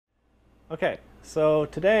Okay, so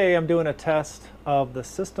today I'm doing a test of the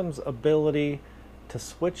system's ability to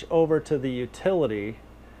switch over to the utility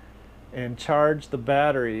and charge the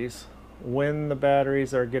batteries when the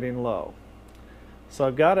batteries are getting low. So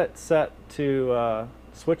I've got it set to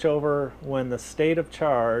switch over when the state of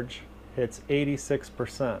charge hits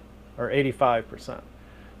 86% or 85%.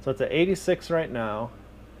 So it's at 86 right now.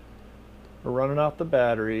 We're running off the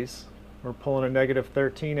batteries. We're pulling a negative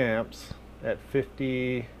 13 amps at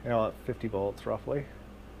 50 volts roughly.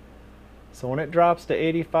 So when it drops to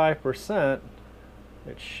 85%,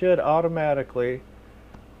 it should automatically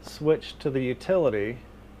switch to the utility,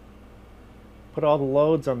 put all the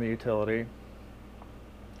loads on the utility,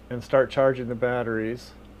 and start charging the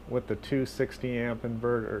batteries with the 260 amp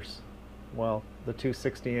inverters. Well, the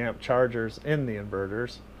 260 amp chargers in the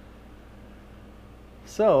inverters.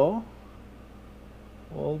 So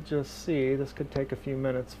we'll just see. This could take a few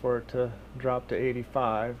minutes for it to drop to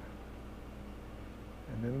 85,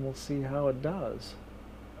 and then we'll see how it does.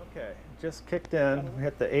 Okay, just kicked in. We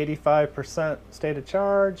hit the 85% state of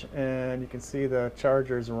charge, and you can see the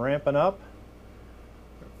charger's ramping up.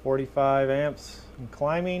 45 amps and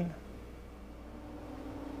climbing.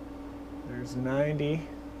 There's 90.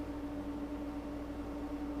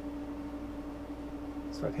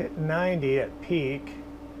 So it hit 90 at peak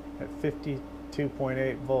at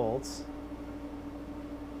 52.8 volts.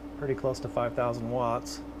 Pretty close to 5,000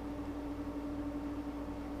 watts.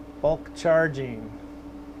 Bulk charging.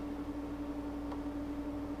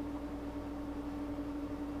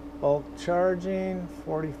 Bulk charging,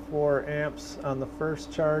 44 amps on the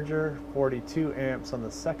first charger, 42 amps on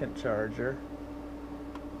the second charger.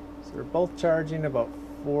 So they're both charging about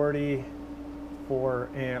 44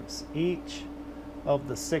 amps each of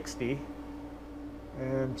the 60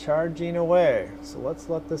 and charging away. So let's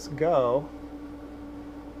let this go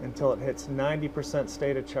until it hits 90%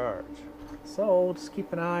 state of charge. So just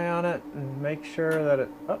keep an eye on it and make sure that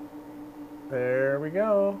there we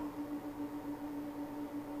go.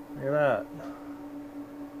 Look at that.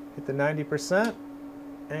 Hit the 90%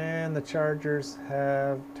 and the chargers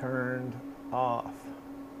have turned off.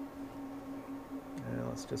 Now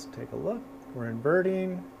let's just take a look. We're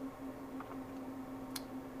inverting.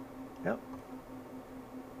 Yep.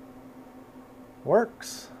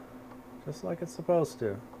 Works just like it's supposed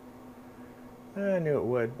to. I knew it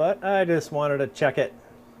would, but I just wanted to check it.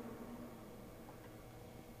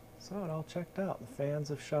 So it all checked out. The fans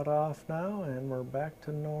have shut off now and we're back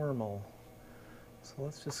to normal. So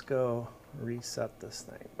let's just go reset this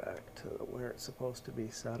thing back to where it's supposed to be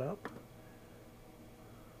set up.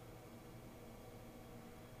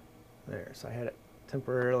 There, so I had it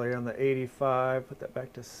temporarily on the 85, put that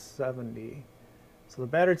back to 70. So the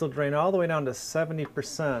batteries will drain all the way down to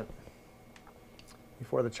 70%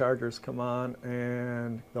 before the chargers come on,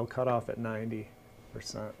 and they'll cut off at 90%.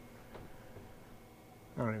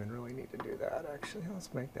 I don't even really need to do that, actually.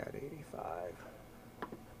 Let's make that 85.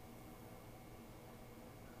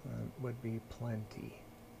 That would be plenty.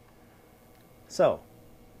 So,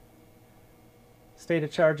 state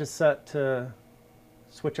of charge is set to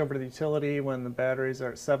switch over to the utility when the batteries are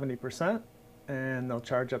at 70%, and they'll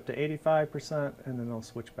charge up to 85%, and then they'll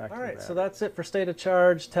switch back to the battery. All right, so that's it for state of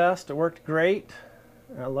charge test. It worked great.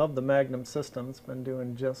 I love the Magnum system. It's been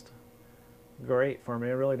doing just great for me.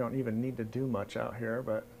 I really don't even need to do much out here,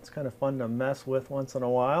 but it's kind of fun to mess with once in a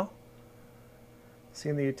while.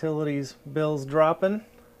 Seeing the utilities bills dropping.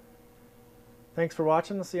 Thanks for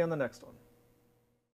watching. I'll see you on the next one.